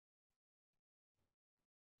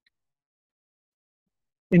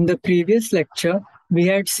In the previous lecture, we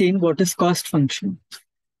had seen what is cost function.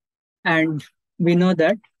 And we know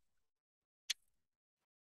that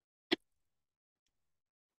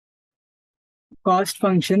cost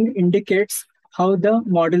function indicates how the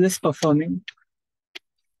model is performing.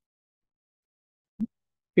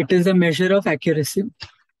 It is a measure of accuracy,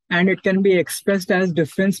 and it can be expressed as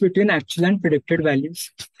difference between actual and predicted values.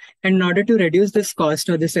 And in order to reduce this cost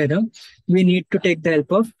or this error, we need to take the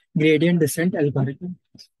help of gradient descent algorithm.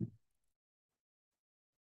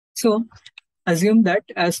 So assume that,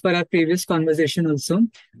 as per our previous conversation also,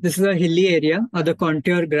 this is a hilly area or the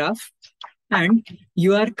contour graph, and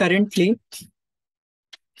you are currently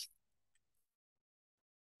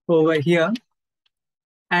over here,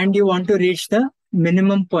 and you want to reach the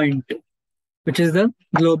minimum point, which is the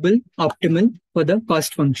global optimal for the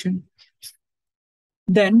cost function.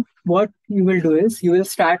 Then what you will do is you will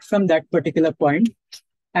start from that particular point,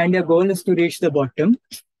 and your goal is to reach the bottom.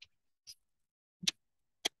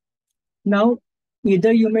 Now,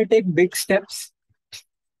 either you may take big steps,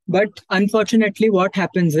 but unfortunately, what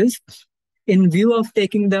happens is, in view of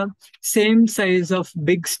taking the same size of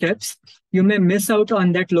big steps, you may miss out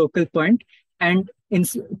on that local point. And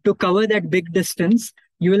to cover that big distance,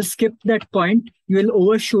 you will skip that point, you will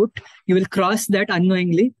overshoot, you will cross that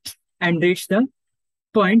unknowingly and reach the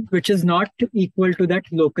point which is not equal to that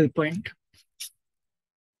local point.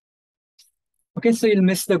 Okay, so you'll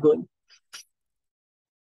miss the goal.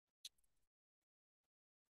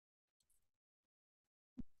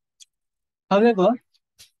 However,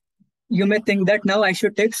 you may think that now I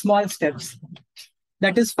should take small steps.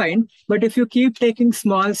 That is fine. But if you keep taking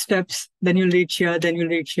small steps, then you'll reach here, then you'll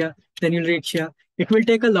reach here, then you'll reach here. It will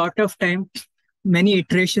take a lot of time. Many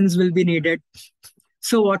iterations will be needed.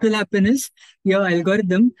 So what will happen is your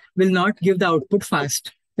algorithm will not give the output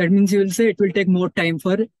fast. That means you will say it will take more time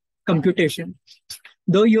for computation.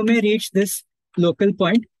 Though you may reach this local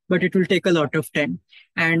point, but it will take a lot of time.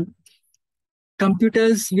 And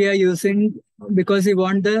computers we are using because we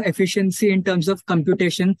want the efficiency in terms of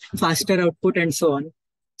computation, faster output, and so on.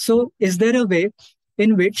 So is there a way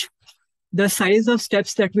in which the size of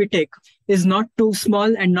steps that we take is not too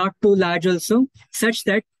small and not too large also, such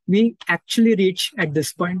that we actually reach at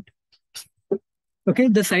this point? Okay,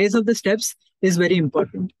 the size of the steps is very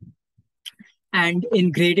important. And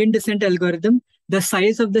in gradient descent algorithm, the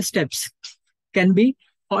size of the steps can be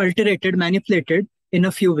alterated, manipulated in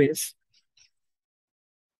a few ways.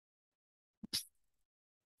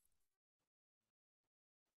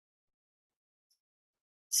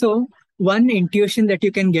 So one intuition that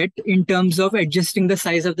you can get in terms of adjusting the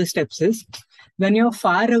size of the steps is when you're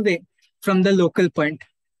far away from the local point,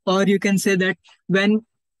 or you can say that when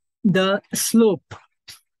the slope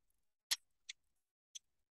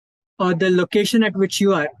or the location at which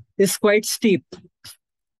you are is quite steep,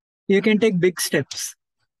 you can take big steps.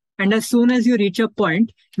 And as soon as you reach a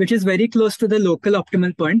point which is very close to the local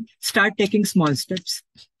optimal point, start taking small steps.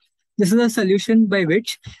 This is a solution by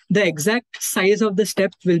which the exact size of the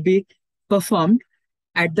step will be performed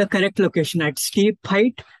at the correct location, at steep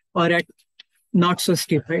height or at not so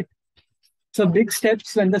steep height. So big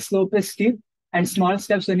steps when the slope is steep, and small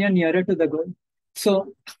steps when you're nearer to the goal.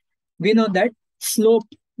 So we know that slope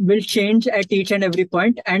will change at each and every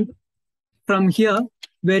point. And from here,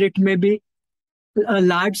 where it may be a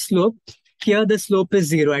large slope, here the slope is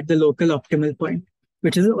zero at the local optimal point,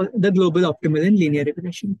 which is the global optimal in linear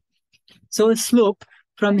regression. So slope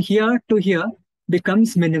from here to here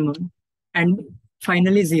becomes minimum and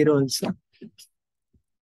finally zero also.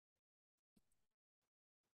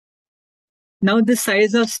 Now the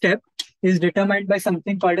size of step is determined by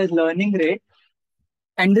something called as learning rate.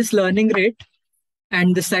 And this learning rate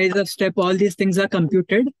and the size of step, all these things are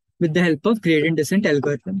computed with the help of gradient descent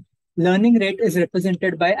algorithm. Learning rate is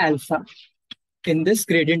represented by alpha in this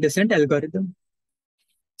gradient descent algorithm,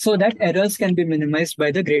 so that errors can be minimized by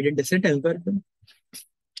the gradient descent algorithm.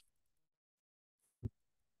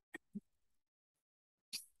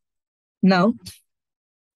 Now,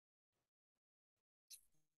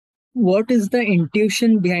 what is the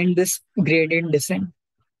intuition behind this gradient descent?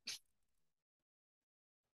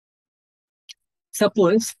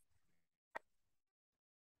 Suppose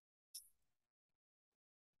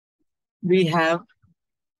we have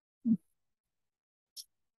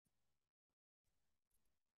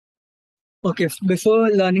okay, before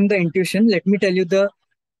learning the intuition, let me tell you the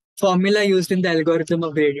formula used in the algorithm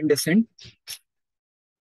of gradient descent.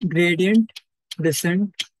 Gradient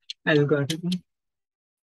descent algorithm.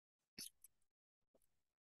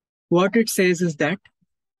 What it says is that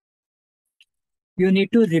you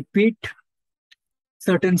need to repeat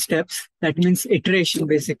certain steps. That means iteration,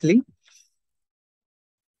 basically.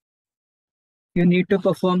 you need to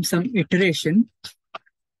perform some iteration.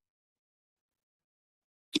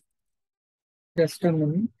 Just a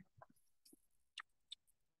minute.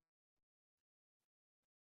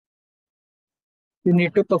 You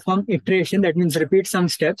need to perform iteration, that means repeat some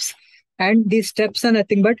steps. And these steps are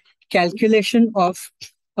nothing but calculation of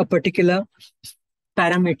a particular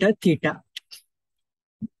parameter theta.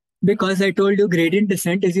 Because I told you gradient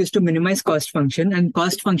descent is used to minimize cost function, and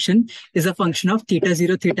cost function is a function of theta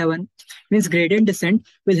 0, theta 1. Means gradient descent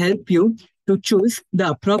will help you to choose the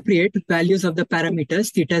appropriate values of the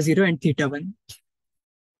parameters theta 0 and theta 1.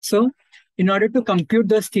 So in order to compute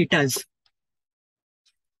those thetas,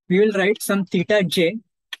 we will write some theta j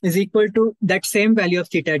is equal to that same value of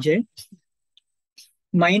theta j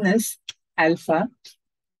minus alpha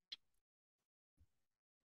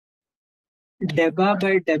deba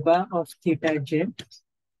by deba of theta j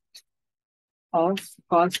of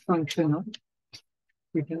cost function of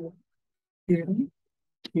theta 0,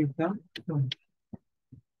 theta 1.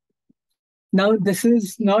 Now this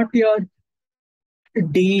is not your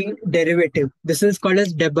d derivative. This is called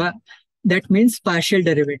as deba. That means partial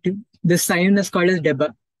derivative. This sign is called as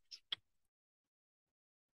deba.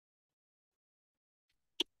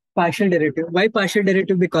 Partial derivative. Why partial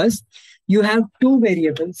derivative? Because you have two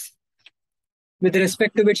variables with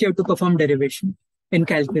respect to which you have to perform derivation in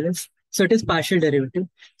calculus. So it is partial derivative.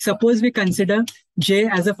 Suppose we consider j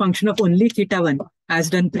as a function of only theta 1,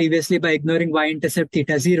 as done previously by ignoring y-intercept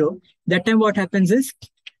theta 0. That time what happens is,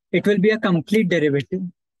 it will be a complete derivative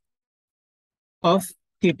of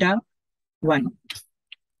theta 1.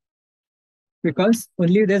 Because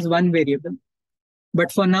only there's one variable.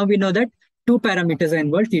 But for now we know that two parameters are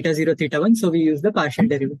involved, theta 0, theta 1. So we use the partial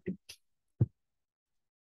derivative.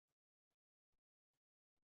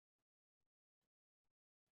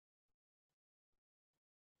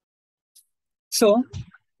 So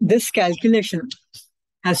this calculation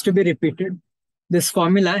has to be repeated. This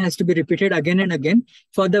formula has to be repeated again and again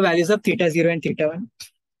for the values of theta 0 and theta 1.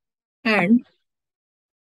 And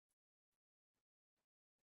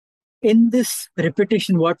in this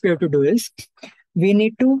repetition, what we have to do is, we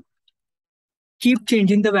need to keep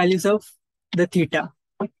changing the values of the theta.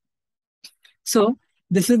 So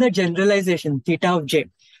this is the generalization, theta of j.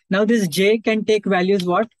 Now this j can take values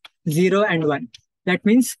what? 0 and 1. That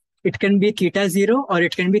means it can be theta 0 or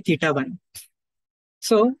it can be theta 1.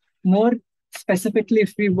 So more specifically,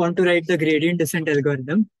 if we want to write the gradient descent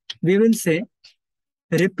algorithm, we will say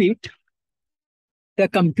repeat the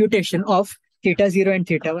computation of theta 0 and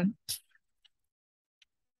theta 1.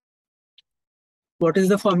 What is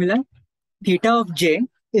the formula? Theta of j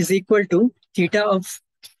is equal to theta of,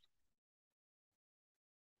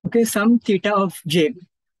 okay, some theta of j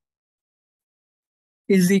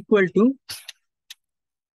is equal to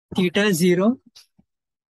theta 0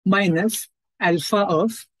 minus alpha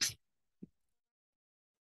of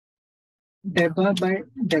deba by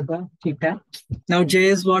deba theta. Now j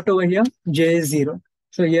is what over here? J is 0.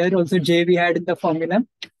 So here also j we had in the formula.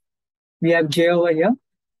 We have j over here.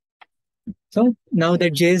 So now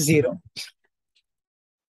that j is 0.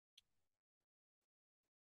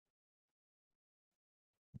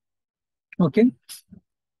 Okay.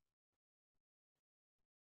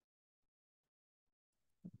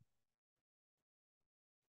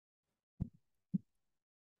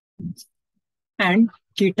 And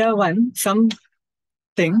theta 1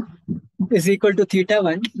 something is equal to theta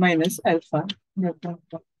 1 minus alpha.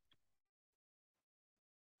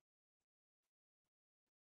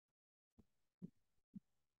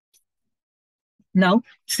 Now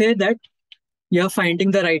say that you're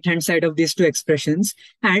finding the right hand side of these two expressions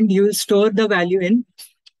and you will store the value in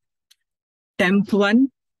temp1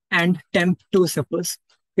 and temp2, suppose.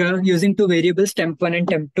 You're using two variables, temp1 and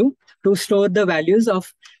temp2, to store the values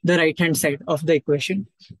of the right hand side of the equation.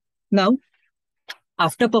 Now,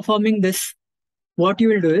 after performing this, what you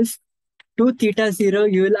will do is, to theta 0,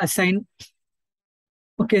 you will assign,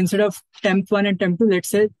 okay, instead of temp1 and temp2, let's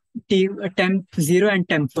say temp 0 and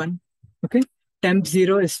temp 1. Okay, temp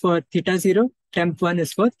 0 is for theta 0, temp 1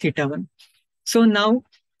 is for theta 1. So now,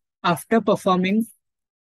 after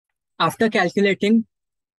calculating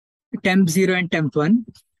temp 0 and temp 1,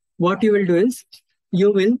 what you will do is,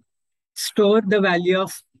 you will store the value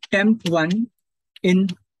of temp 1 in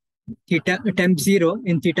temp 0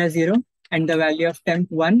 in theta 0 and the value of temp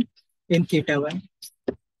 1 in theta 1.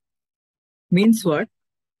 Means what?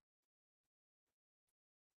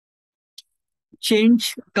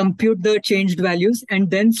 Compute the changed values and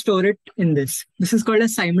then store it in this. This is called a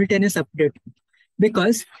simultaneous update.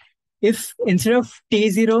 Because if instead of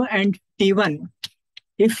T0 and T1,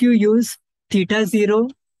 if you use theta 0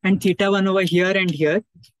 and theta 1 over here and here,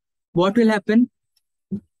 what will happen?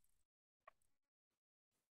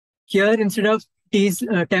 Here, instead of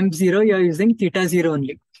temp 0, you are using theta 0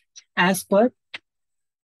 only. As per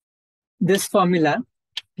this formula,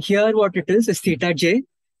 here what it is theta j,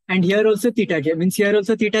 and here also theta j. Means here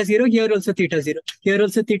also theta 0, here also theta 0, here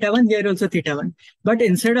also theta 1, here also theta 1. But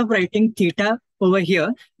instead of writing theta over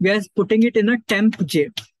here, we are putting it in a temp j,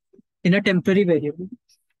 in a temporary variable.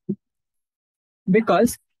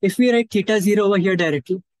 Because if we write theta 0 over here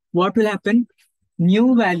directly, what will happen?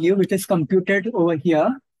 New value which is computed over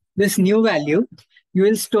here, this new value, you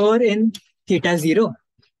will store in theta 0.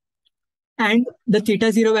 And the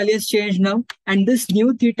theta 0 value has changed now. And this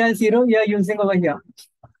new theta 0 you are using over here.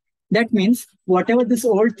 That means whatever this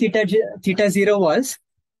old theta 0 was,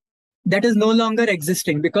 that is no longer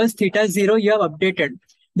existing because theta 0 you have updated.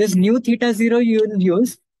 This new theta 0 you will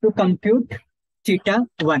use to compute theta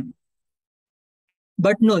 1.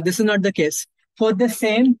 But no, this is not the case. For the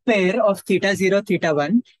same pair of theta 0, theta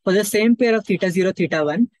 1, for the same pair of theta 0, theta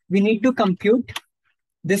 1, we need to compute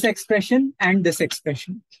this expression and this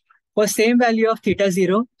expression. For same value of theta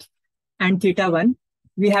 0 and theta 1,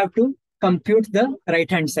 we have to compute the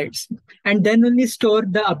right-hand sides. And then only store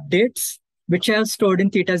the updates which I have stored in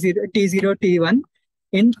theta 0, t0, t1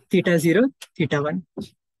 in theta 0, theta 1.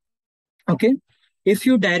 Okay. If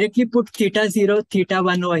you directly put theta 0, theta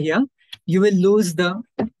 1 over here, you will lose the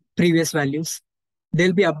previous values. There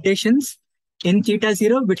will be updations in theta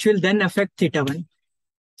 0, which will then affect theta 1.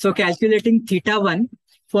 So calculating theta 1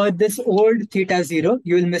 for this old theta 0,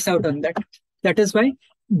 you will miss out on that. That is why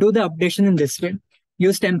do the updation in this way.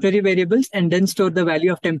 Use temporary variables and then store the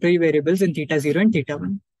value of temporary variables in theta 0 and theta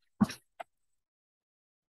 1.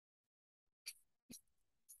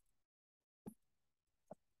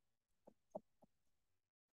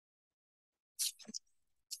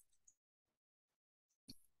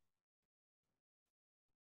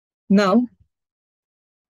 Now,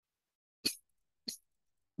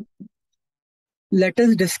 let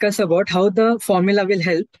us discuss about how the formula will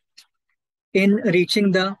help in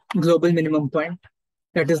reaching the global minimum point,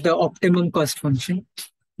 that is the optimum cost function.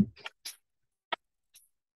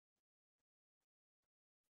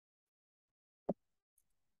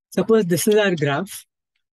 Suppose this is our graph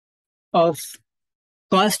of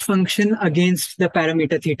cost function against the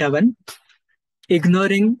parameter theta 1,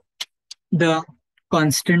 ignoring the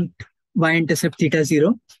constant y-intercept theta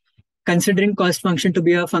 0, considering cost function to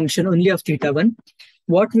be a function only of theta 1.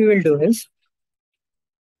 What we will do is,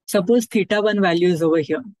 suppose theta 1 value is over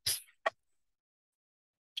here.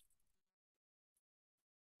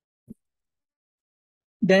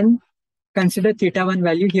 Then consider theta 1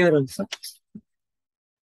 value here also.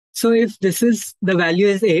 So if this is the value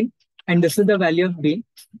is A and this is the value of B,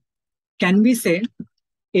 can we say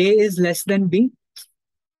A is less than B?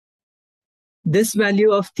 This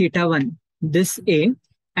value of theta 1, this A,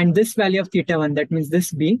 and this value of theta 1, that means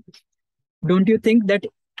this B, don't you think that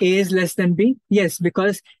A is less than B? Yes,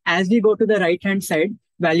 because as we go to the right-hand side,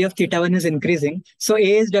 value of theta 1 is increasing. So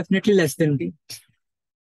A is definitely less than B.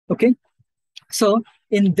 Okay. So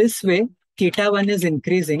in this way, theta 1 is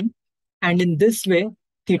increasing. And in this way,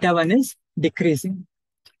 theta 1 is decreasing.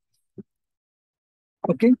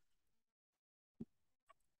 Okay.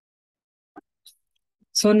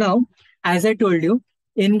 So now, as I told you,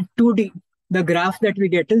 in 2D, the graph that we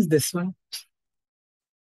get is this one.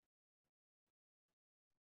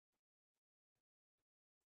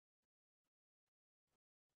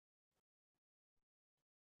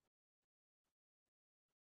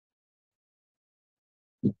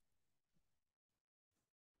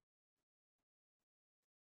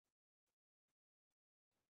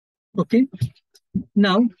 Okay.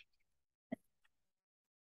 Now,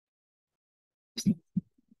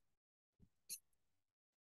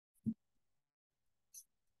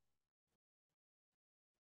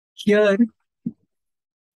 here,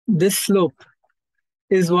 this slope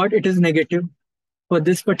is what? It is negative. For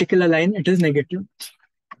this particular line, it is negative.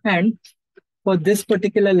 And for this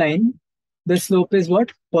particular line, the slope is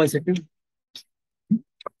what? Positive.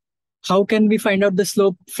 How can we find out the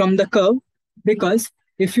slope from the curve? Because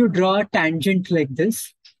if you draw a tangent like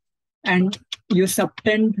this and you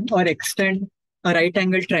subtend or extend a right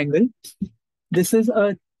angle triangle, this is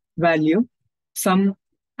a value, some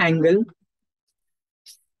angle,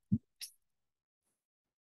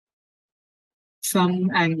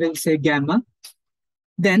 say gamma.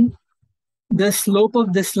 Then the slope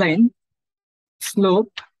of this line,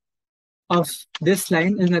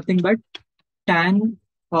 is nothing but tan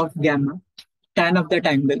of gamma, tan of that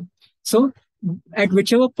angle. So at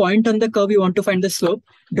whichever point on the curve you want to find the slope,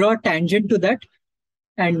 draw a tangent to that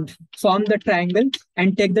and form the triangle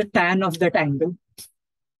and take the tan of that angle.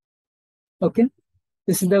 Okay,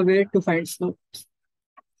 this is the way to find slope.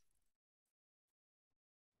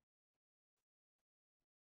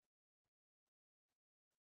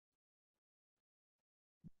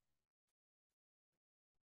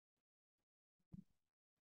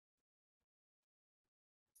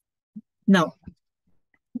 Now,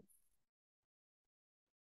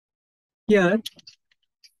 here,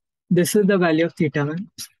 this is the value of theta 1.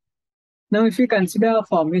 Now, if we consider a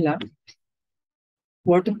formula,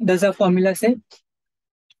 what does our formula say?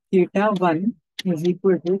 Theta 1 is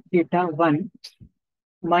equal to theta 1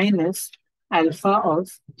 minus alpha of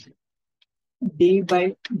d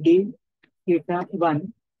by d theta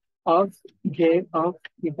 1 of j of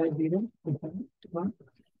theta 0, theta 1.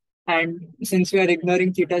 And since we are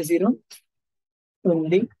ignoring theta 0,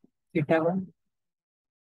 only theta 1.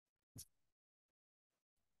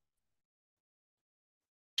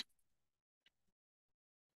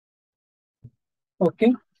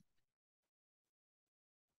 Okay.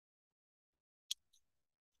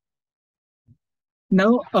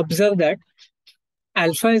 Now observe that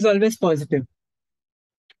alpha is always positive.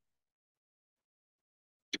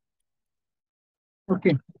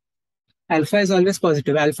 Okay. Alpha is always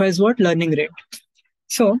positive. Alpha is what? Learning rate.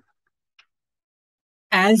 So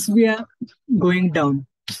as we are going down,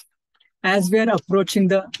 as we are approaching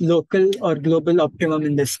the local or global optimum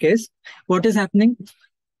in this case, what is happening?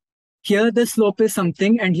 Here the slope is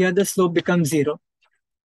something and here the slope becomes 0.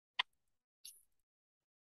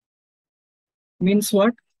 Means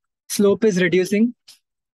what? Slope is reducing.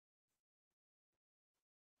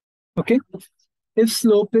 Okay. If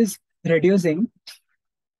slope is reducing,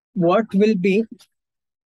 what will be?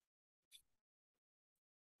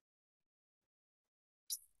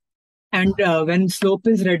 And when slope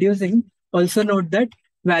is reducing, also note that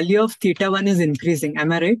value of theta 1 is increasing.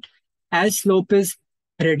 Am I right? As slope is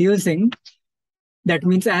reducing, that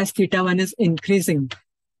means as theta 1 is increasing.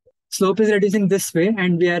 Slope is reducing this way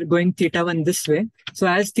and we are going theta 1 this way. So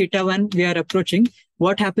as theta 1 we are approaching,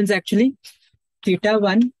 what happens actually? Theta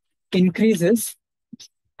 1 increases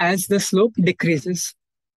as the slope decreases.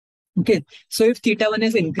 Okay, so if theta 1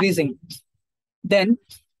 is increasing, then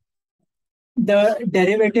the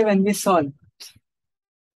derivative when we solve,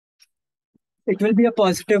 it will be a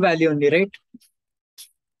positive value only, right?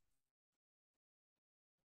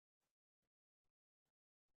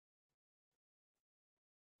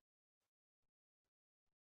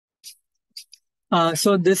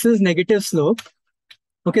 So this is negative slope.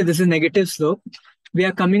 Okay, this is negative slope. We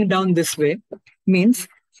are coming down this way. Means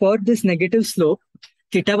for this negative slope,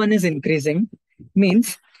 theta 1 is increasing.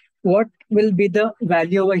 Means what will be the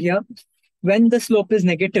value over here? When the slope is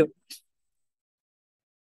negative,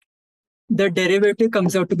 the derivative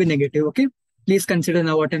comes out to be negative. Okay, please consider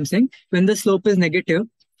now what I'm saying. When the slope is negative,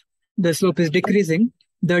 the slope is decreasing.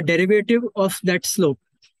 The derivative of that slope,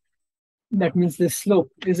 that means the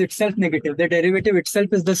slope is itself negative. The derivative itself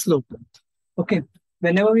is the slope. Okay,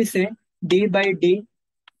 whenever we say d by d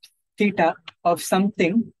theta of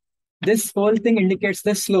something, this whole thing indicates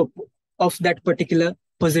the slope of that particular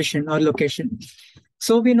position or location.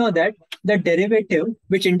 So we know that the derivative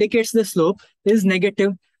which indicates the slope is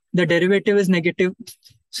negative. The derivative is negative.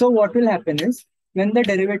 So what will happen is when the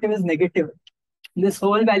derivative is negative, this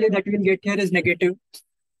whole value that we'll get here is negative.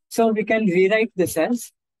 So we can rewrite this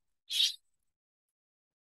as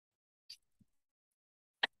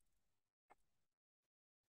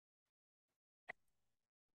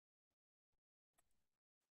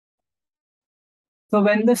so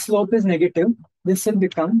when the slope is negative, this will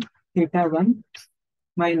become theta 1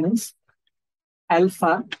 minus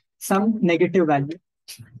alpha some negative value.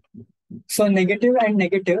 So negative and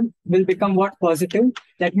negative will become what? Positive.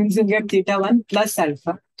 That means you get theta 1 plus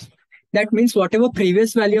alpha. That means whatever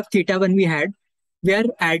previous value of theta 1 we had, we are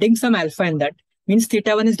adding some alpha in that. Means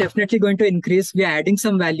theta 1 is definitely going to increase. We are adding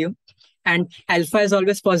some value and alpha is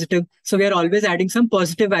always positive. So we are always adding some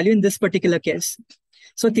positive value in this particular case.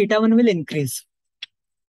 So theta 1 will increase.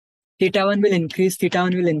 Theta 1 will increase, theta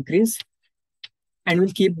 1 will increase and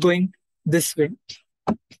will keep going this way,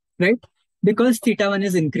 right? Because theta 1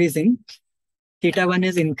 is increasing, theta 1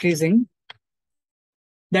 is increasing.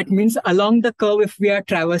 That means along the curve, if we are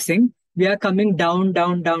traversing, we are coming down,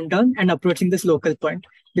 down, down, down and approaching this local point.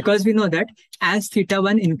 Because we know that as theta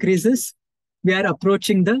 1 increases, we are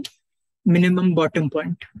approaching the minimum bottom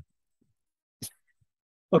point.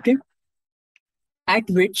 Okay. At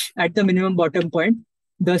which, at the minimum bottom point,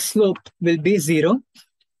 the slope will be 0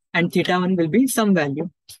 and theta 1 will be some value.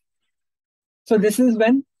 So this is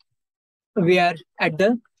when we are at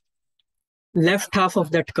the left half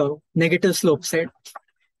of that curve, negative slope side.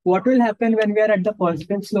 What will happen when we are at the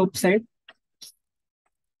positive slope side?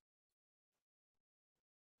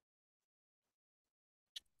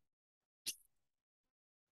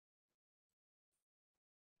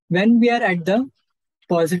 When we are at the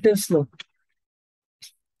positive slope,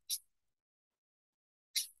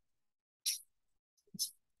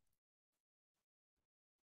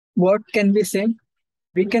 what can we say?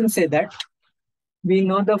 We can say that we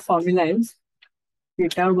know the formula is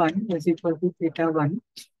theta 1 is equal to theta 1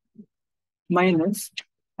 minus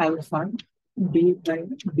alpha d by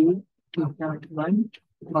d theta 1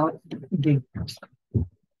 of d.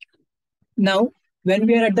 Now, when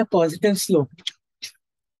we are at the positive slope,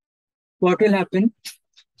 what will happen?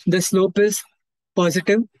 The slope is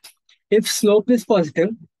positive. If slope is positive,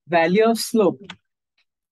 value of slope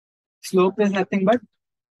is nothing but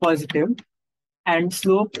positive, and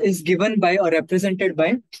slope is given by or represented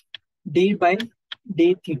by d by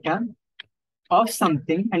d theta of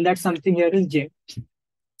something, and that something here is j.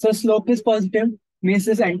 So slope is positive, means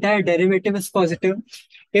this entire derivative is positive.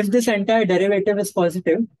 If this entire derivative is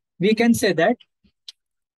positive, we can say that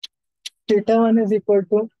theta 1 is equal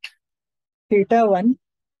to theta 1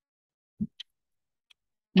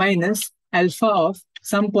 minus alpha of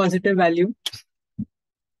some positive value.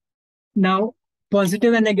 Now,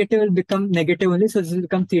 positive and negative will become negative only. So this will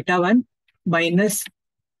become theta 1 minus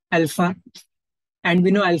alpha. And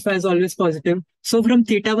we know alpha is always positive. So from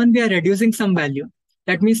theta 1, we are reducing some value.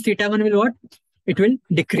 That means theta 1 will what? It will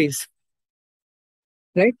decrease.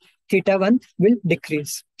 Right? Theta 1 will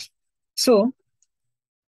decrease. So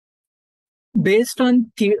based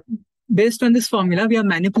on this formula, we are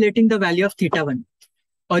manipulating the value of theta 1.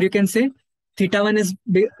 Or you can say theta 1 is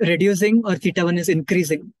reducing or theta 1 is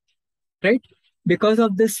increasing. Right? Because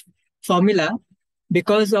of this formula,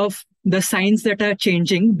 because of the signs that are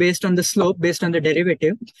changing based on the slope, based on the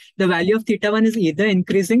derivative, the value of theta 1 is either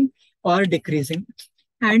increasing or decreasing.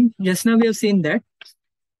 And just now we have seen that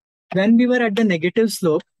when we were at the negative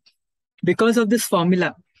slope, because of this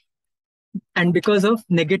formula and because of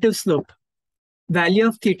negative slope, value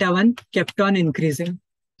of theta 1 kept on increasing.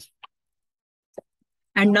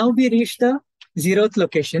 And now we reach the 0th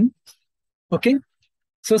location. Okay.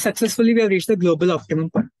 So successfully we have reached the global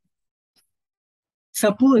optimum point.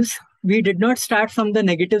 Suppose we did not start from the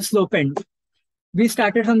negative slope end. We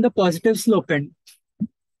started from the positive slope end.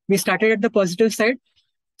 We started at the positive side.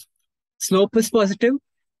 Slope is positive.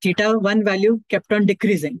 Theta 1 value kept on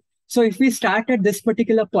decreasing. So if we start at this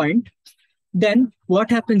particular point, then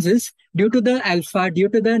what happens is due to the alpha, due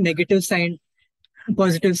to the negative sign,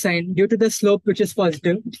 positive sign, due to the slope which is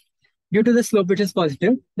positive,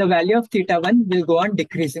 the value of theta 1 will go on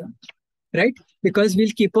decreasing, right? Because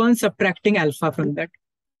we'll keep on subtracting alpha from that.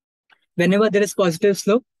 Whenever there is positive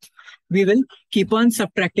slope, we will keep on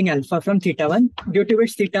subtracting alpha from theta 1, due to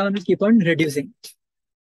which theta 1 will keep on reducing.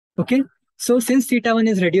 Okay, so since theta 1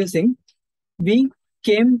 is reducing, we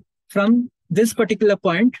came from this particular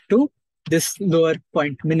point to this lower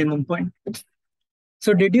point, minimum point.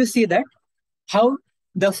 So did you see that how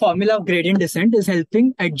the formula of gradient descent is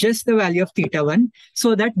helping adjust the value of theta 1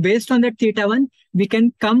 so that based on that theta 1, we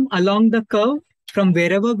can come along the curve from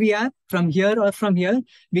wherever we are, from here or from here,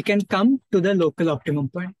 we can come to the local optimum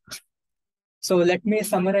point. So let me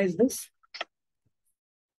summarize this.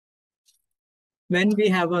 When we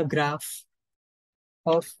have a graph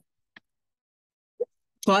of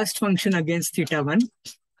cost function against theta 1,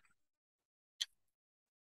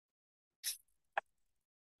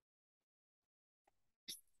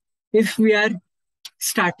 if we are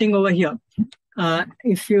starting over here,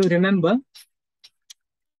 if you remember,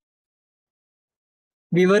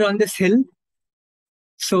 we were on this hill.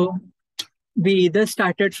 So we either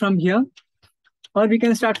started from here or we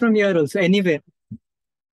can start from here also, anywhere.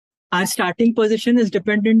 Our starting position is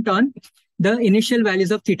dependent on the initial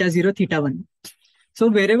values of theta 0, theta 1. So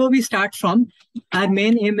wherever we start from, our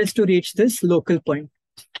main aim is to reach this local point.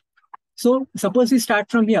 So suppose we start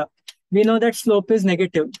from here. We know that slope is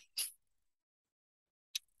negative.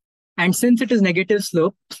 And since it is negative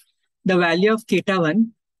slope, the value of theta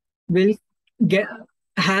 1 will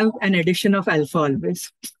have an addition of alpha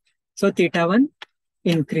always. So theta 1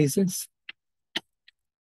 increases.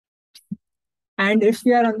 And if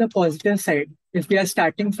we are on the positive side, if we are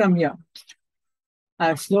starting from here,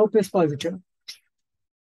 our slope is positive.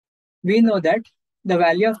 We know that the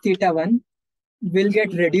value of theta 1 will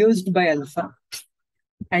get reduced by alpha.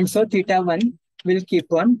 And so theta 1 will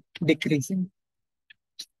keep on decreasing.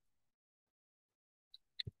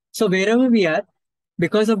 So wherever we are,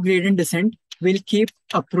 because of gradient descent, we'll keep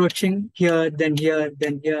approaching here, then here,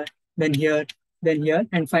 then here, then here, then here,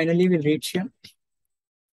 and finally we'll reach here.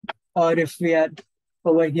 Or if we are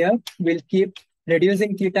over here, we'll keep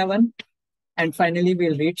reducing theta 1, and finally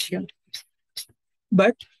we'll reach here.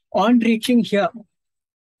 But on reaching here,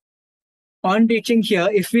 On reaching here,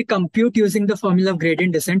 if we compute using the formula of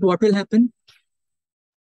gradient descent, what will happen?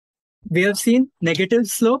 We have seen negative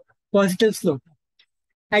slope, positive slope.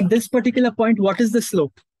 At this particular point, what is the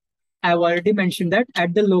slope? I've already mentioned that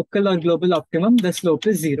at the local or global optimum, the slope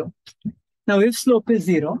is 0. Now, if slope is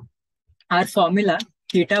 0, our formula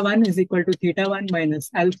theta 1 is equal to theta 1 minus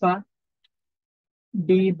alpha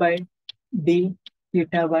d by d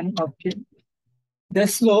theta 1 of j. The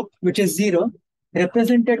slope, which is 0,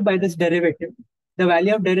 represented by this derivative. The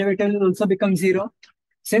value of derivative will also become 0.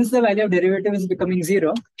 Since the value of derivative is becoming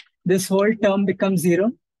 0, this whole term becomes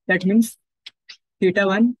 0. That means theta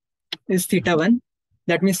 1 is theta 1.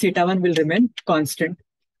 That means theta 1 will remain constant.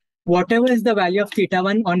 Whatever is the value of theta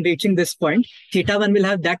 1 on reaching this point, theta 1 will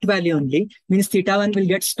have that value only, means theta 1 will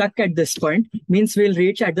get stuck at this point, means we'll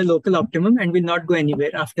reach at the local optimum and will not go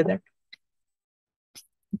anywhere after that.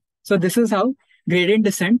 So this is how gradient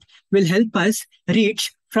descent will help us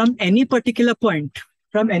reach from any particular point.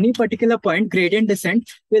 From any particular point, gradient descent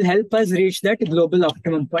will help us reach that global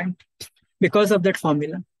optimum point because of that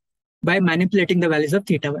formula by manipulating the values of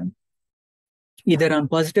theta 1, either on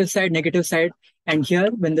positive side, negative side, and here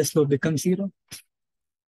when the slope becomes 0.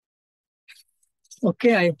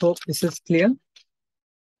 Okay, I hope this is clear.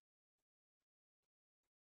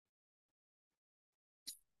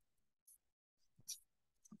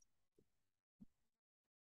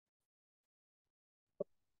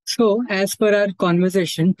 So as per our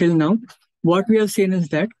conversation till now, what we have seen is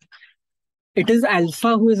that it is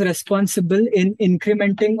alpha who is responsible in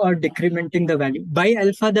incrementing or decrementing the value. By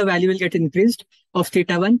alpha, the value will get increased of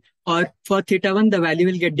theta 1, or for theta 1, the value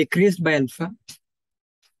will get decreased by alpha.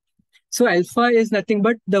 So alpha is nothing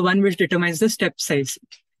but the one which determines the step size.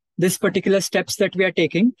 This particular steps that we are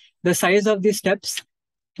taking, the size of these steps,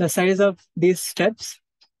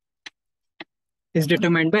 is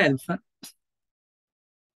determined by alpha.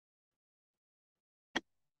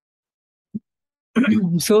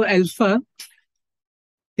 So alpha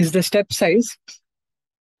is the step size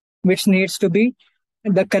which needs to be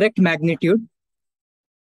the correct magnitude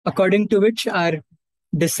according to which our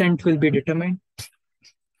descent will be determined.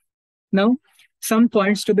 Now, some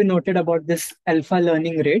points to be noted about this alpha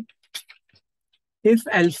learning rate. If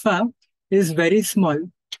alpha is very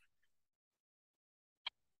small,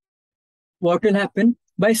 what will happen?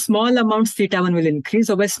 By small amounts, theta 1 will increase,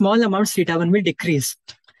 or by small amounts, theta 1 will decrease.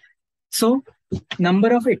 So,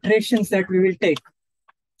 number of iterations that we will take,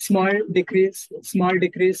 small decrease, small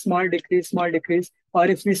decrease, small decrease, small decrease, or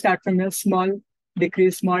if we start from a small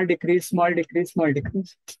decrease, small decrease, small decrease, small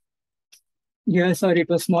decrease. Here, sorry, it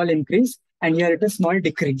was small increase, and here it is small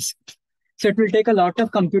decrease. So it will take a lot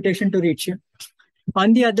of computation to reach here.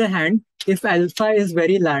 On the other hand, if alpha is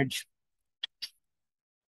very large,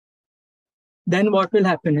 then what will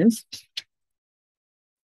happen is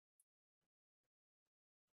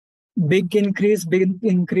big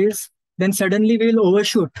increase, then suddenly we'll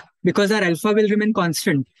overshoot because our alpha will remain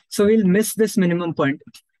constant. So we'll miss this minimum point.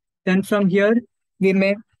 Then from here, we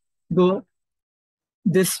may go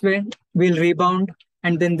this way, we'll rebound,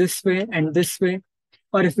 and then this way and this way.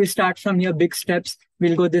 Or if we start from here, big steps,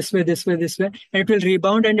 we'll go this way, this way, this way. And it will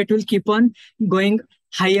rebound and it will keep on going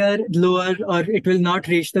higher, lower, or it will not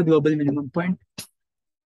reach the global minimum point.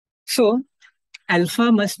 So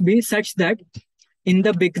alpha must be such that in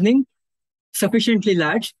the beginning, sufficiently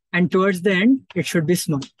large, and towards the end, it should be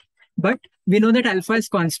small. But we know that alpha is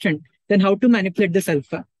constant. Then how to manipulate this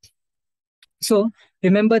alpha? So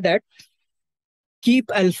remember that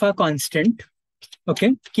keep alpha constant.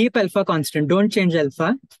 Okay, keep alpha constant. Don't change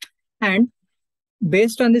alpha. And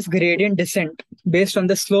based on this gradient descent, based on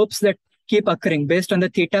the slopes that keep occurring, based on the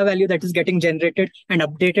theta value that is getting generated and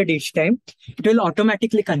updated each time, it will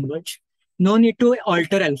automatically converge. No need to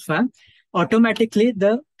alter alpha. Automatically,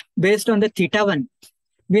 based on the theta 1,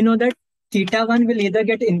 we know that theta 1 will either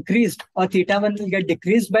get increased or theta 1 will get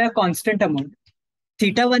decreased by a constant amount.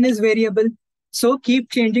 Theta 1 is variable. So keep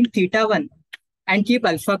changing theta 1 and keep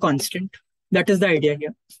alpha constant. That is the idea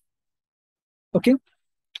here. Okay.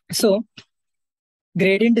 So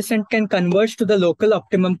gradient descent can converge to the local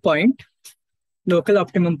optimum point,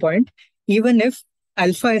 even if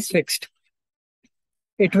alpha is fixed.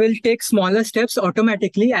 It will take smaller steps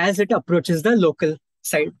automatically as it approaches the local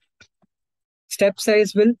side. Step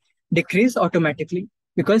size will decrease automatically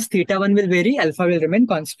because theta 1 will vary, alpha will remain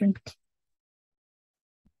constant.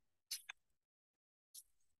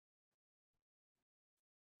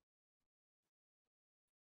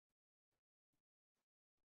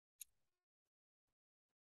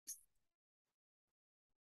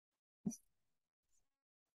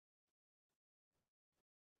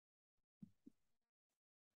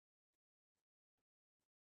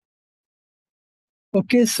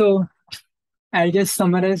 Okay, so I'll just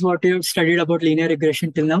summarize what you've studied about linear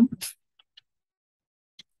regression till now.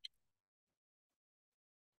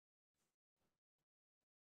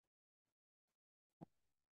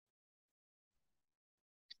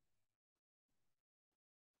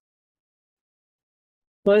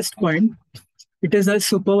 First point, it is a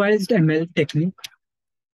supervised ML technique.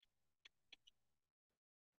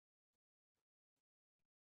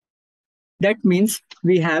 That means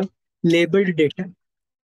we have labeled data.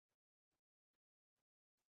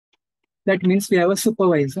 That means we have a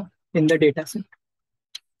supervisor in the data set.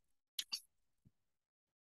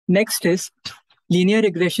 Next is linear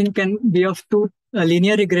regression can be of two.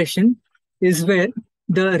 Linear regression is where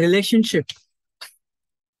the relationship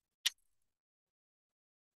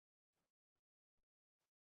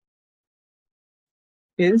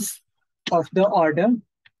is of the order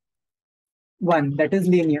 1, that is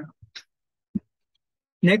linear.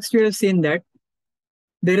 Next, we have seen that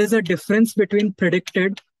there is a difference between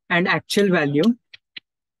predicted and actual value.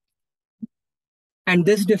 And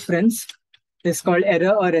this difference is called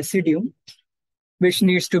error or residue, which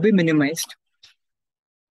needs to be minimized.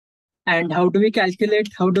 And how do we calculate?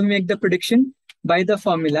 How do we make the prediction? By the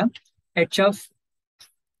formula h of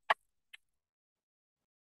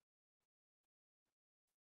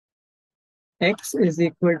x is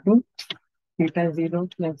equal to theta 0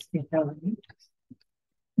 plus theta 1.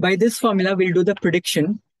 By this formula, we'll do the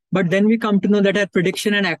prediction. But then we come to know that our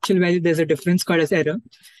prediction and actual value, there's a difference called as error.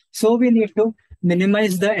 So we need to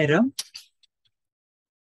minimize the error.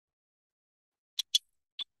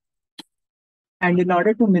 And in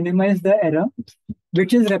order to minimize the error,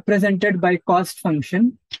 which is represented by cost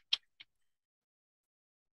function,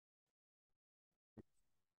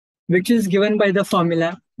 which is given by the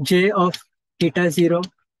formula j of theta 0,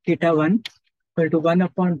 theta 1 equal to 1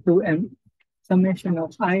 upon 2m, summation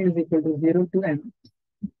of I is equal to 0 to m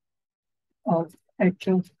of h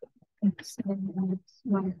of x.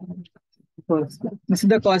 This is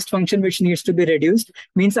the cost function which needs to be reduced.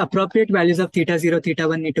 Means appropriate values of theta 0, theta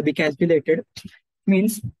 1 need to be calculated.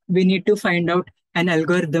 Means we need to find out an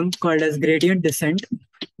algorithm called as gradient descent,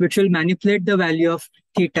 which will manipulate the value of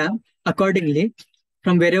theta accordingly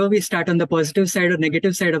from wherever we start on the positive side or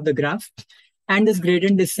negative side of the graph. And this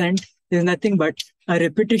gradient descent is nothing but a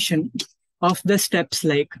repetition of the steps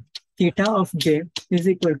like theta of j is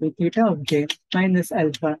equal to theta of j minus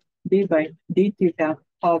alpha d by d theta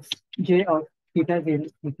of j of theta 0,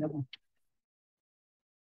 theta 1.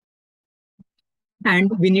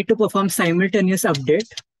 And we need to perform simultaneous update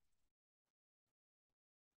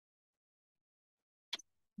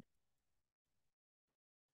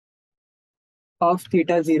of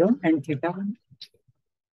theta 0 and theta 1.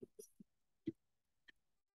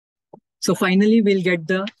 So finally, we'll get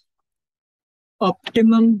the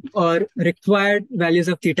optimum or required values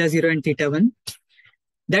of theta 0 and theta 1.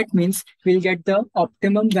 That means we'll get the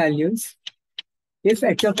optimum values. If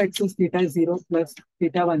h of x is theta 0 plus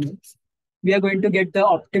theta 1 x, we are going to get the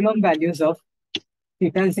optimum values of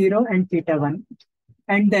theta 0 and theta 1.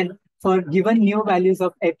 And then for given new values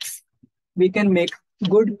of x, we can make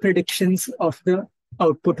good predictions of the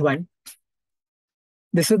output 1.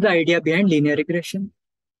 This is the idea behind linear regression.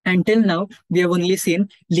 Until now, we have only seen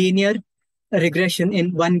linear regression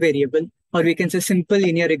in one variable, or we can say simple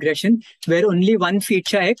linear regression, where only one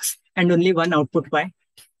feature x and only one output y.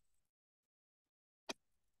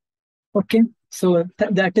 Okay, so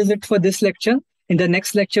that is it for this lecture. In the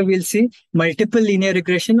next lecture, we'll see multiple linear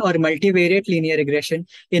regression or multivariate linear regression,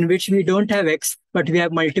 in which we don't have x, but we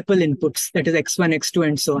have multiple inputs, that is x1, x2,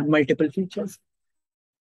 and so on, multiple features.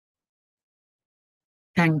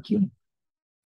 Thank you.